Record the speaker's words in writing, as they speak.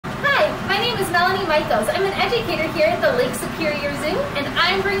Melanie Michaels. I'm an educator here at the Lake Superior Zoo, and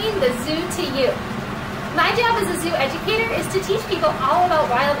I'm bringing the zoo to you. My job as a zoo educator is to teach people all about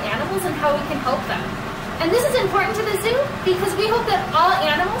wild animals and how we can help them. And this is important to the zoo because we hope that all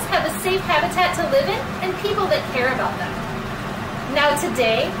animals have a safe habitat to live in and people that care about them. Now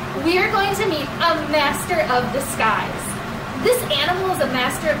today, we are going to meet a master of disguise. This animal is a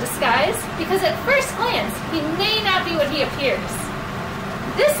master of disguise because at first glance, he may not be what he appears.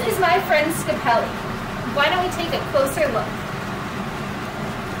 This is my friend Scapelli. Why don't we take a closer look?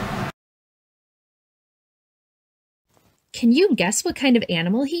 Can you guess what kind of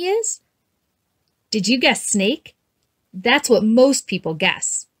animal he is? Did you guess snake? That's what most people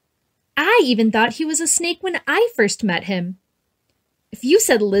guess. I even thought he was a snake when I first met him. If you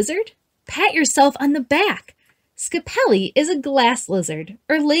said lizard, pat yourself on the back. Scapelli is a glass lizard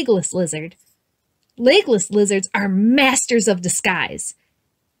or legless lizard. Legless lizards are masters of disguise.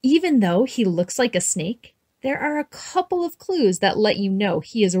 Even though he looks like a snake, there are a couple of clues that let you know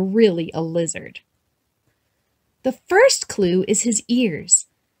he is really a lizard. The first clue is his ears.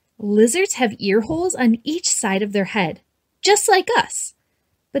 Lizards have ear holes on each side of their head, just like us.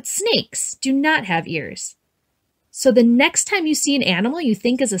 But snakes do not have ears. So the next time you see an animal you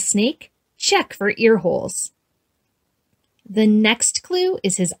think is a snake, check for ear holes. The next clue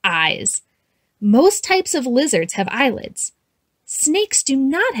is his eyes. Most types of lizards have eyelids. Snakes do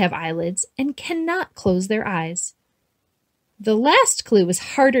not have eyelids and cannot close their eyes. The last clue is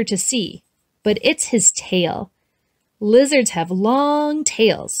harder to see, but it's his tail. Lizards have long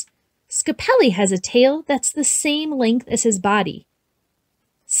tails. Scapelli has a tail that's the same length as his body.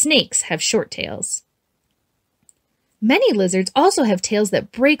 Snakes have short tails. Many lizards also have tails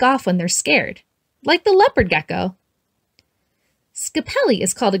that break off when they're scared, like the leopard gecko. Scapelli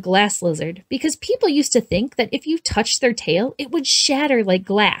is called a glass lizard because people used to think that if you touched their tail, it would shatter like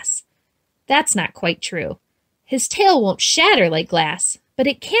glass. That's not quite true. His tail won't shatter like glass, but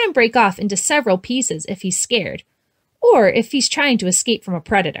it can break off into several pieces if he's scared, or if he's trying to escape from a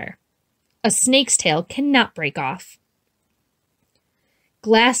predator. A snake's tail cannot break off.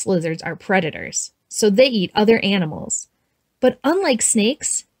 Glass lizards are predators, so they eat other animals. But unlike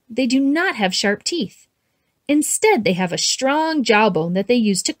snakes, they do not have sharp teeth. Instead, they have a strong jawbone that they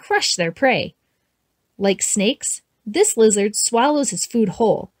use to crush their prey. Like snakes, this lizard swallows his food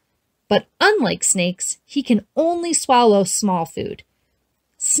whole. But unlike snakes, he can only swallow small food.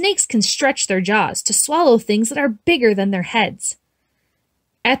 Snakes can stretch their jaws to swallow things that are bigger than their heads.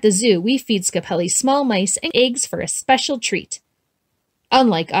 At the zoo, we feed Scapelli small mice and eggs for a special treat.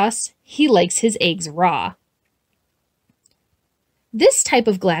 Unlike us, he likes his eggs raw. This type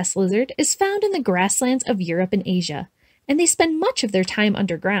of glass lizard is found in the grasslands of Europe and Asia, and they spend much of their time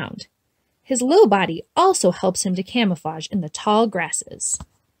underground. His low body also helps him to camouflage in the tall grasses.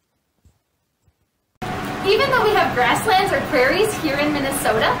 Even though we have grasslands or prairies here in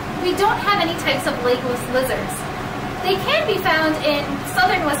Minnesota, we don't have any types of legless lizards. They can be found in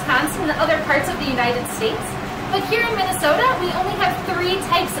southern Wisconsin and other parts of the United States, but here in Minnesota, we only have 3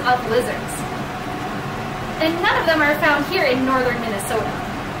 types of lizards. And none of them are found here in northern Minnesota.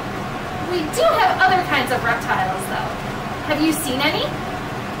 We do have other kinds of reptiles, though. Have you seen any?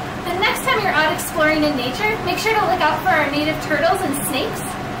 The next time you're out exploring in nature, make sure to look out for our native turtles and snakes.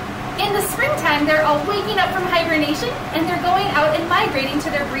 In the springtime, they're all waking up from hibernation, and they're going out and migrating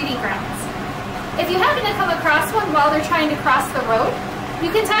to their breeding grounds. If you happen to come across one while they're trying to cross the road, you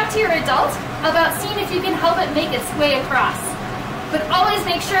can talk to your adult about seeing if you can help it make its way across. But always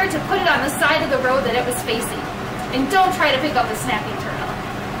make sure to put it on the side of the road that it was facing. And don't try to pick up a snapping turtle.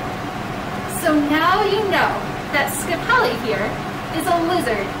 So now you know that Scapelli here is a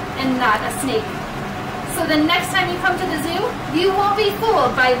lizard and not a snake. So the next time you come to the zoo, you won't be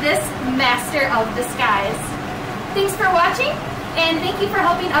fooled by this master of disguise. Thanks for watching, and thank you for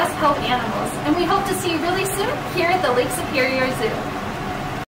helping us help animals. And we hope to see you really soon here at the Lake Superior Zoo.